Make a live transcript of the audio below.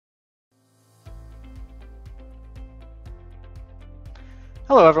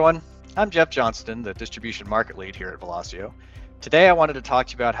Hello everyone, I'm Jeff Johnston, the Distribution Market Lead here at Velosio. Today I wanted to talk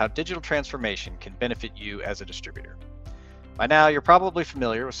to you about how digital transformation can benefit you as a distributor. By now you're probably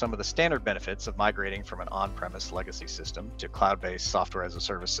familiar with some of the standard benefits of migrating from an on-premise legacy system to cloud-based software as a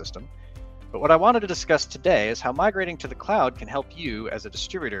service system. But what I wanted to discuss today is how migrating to the cloud can help you as a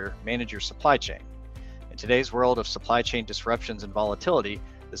distributor manage your supply chain. In today's world of supply chain disruptions and volatility,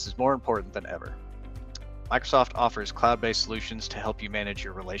 this is more important than ever. Microsoft offers cloud-based solutions to help you manage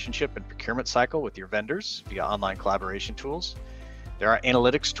your relationship and procurement cycle with your vendors via online collaboration tools. There are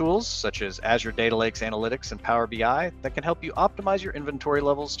analytics tools such as Azure Data Lakes Analytics and Power BI that can help you optimize your inventory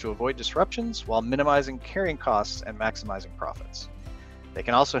levels to avoid disruptions while minimizing carrying costs and maximizing profits. They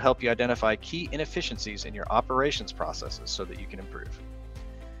can also help you identify key inefficiencies in your operations processes so that you can improve.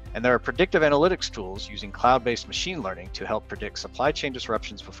 And there are predictive analytics tools using cloud-based machine learning to help predict supply chain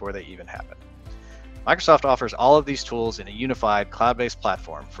disruptions before they even happen. Microsoft offers all of these tools in a unified cloud-based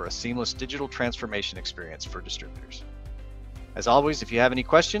platform for a seamless digital transformation experience for distributors. As always, if you have any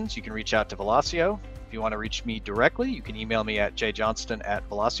questions, you can reach out to Velosio. If you want to reach me directly, you can email me at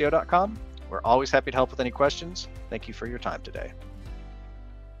jjohnston@velosio.com. We're always happy to help with any questions. Thank you for your time today.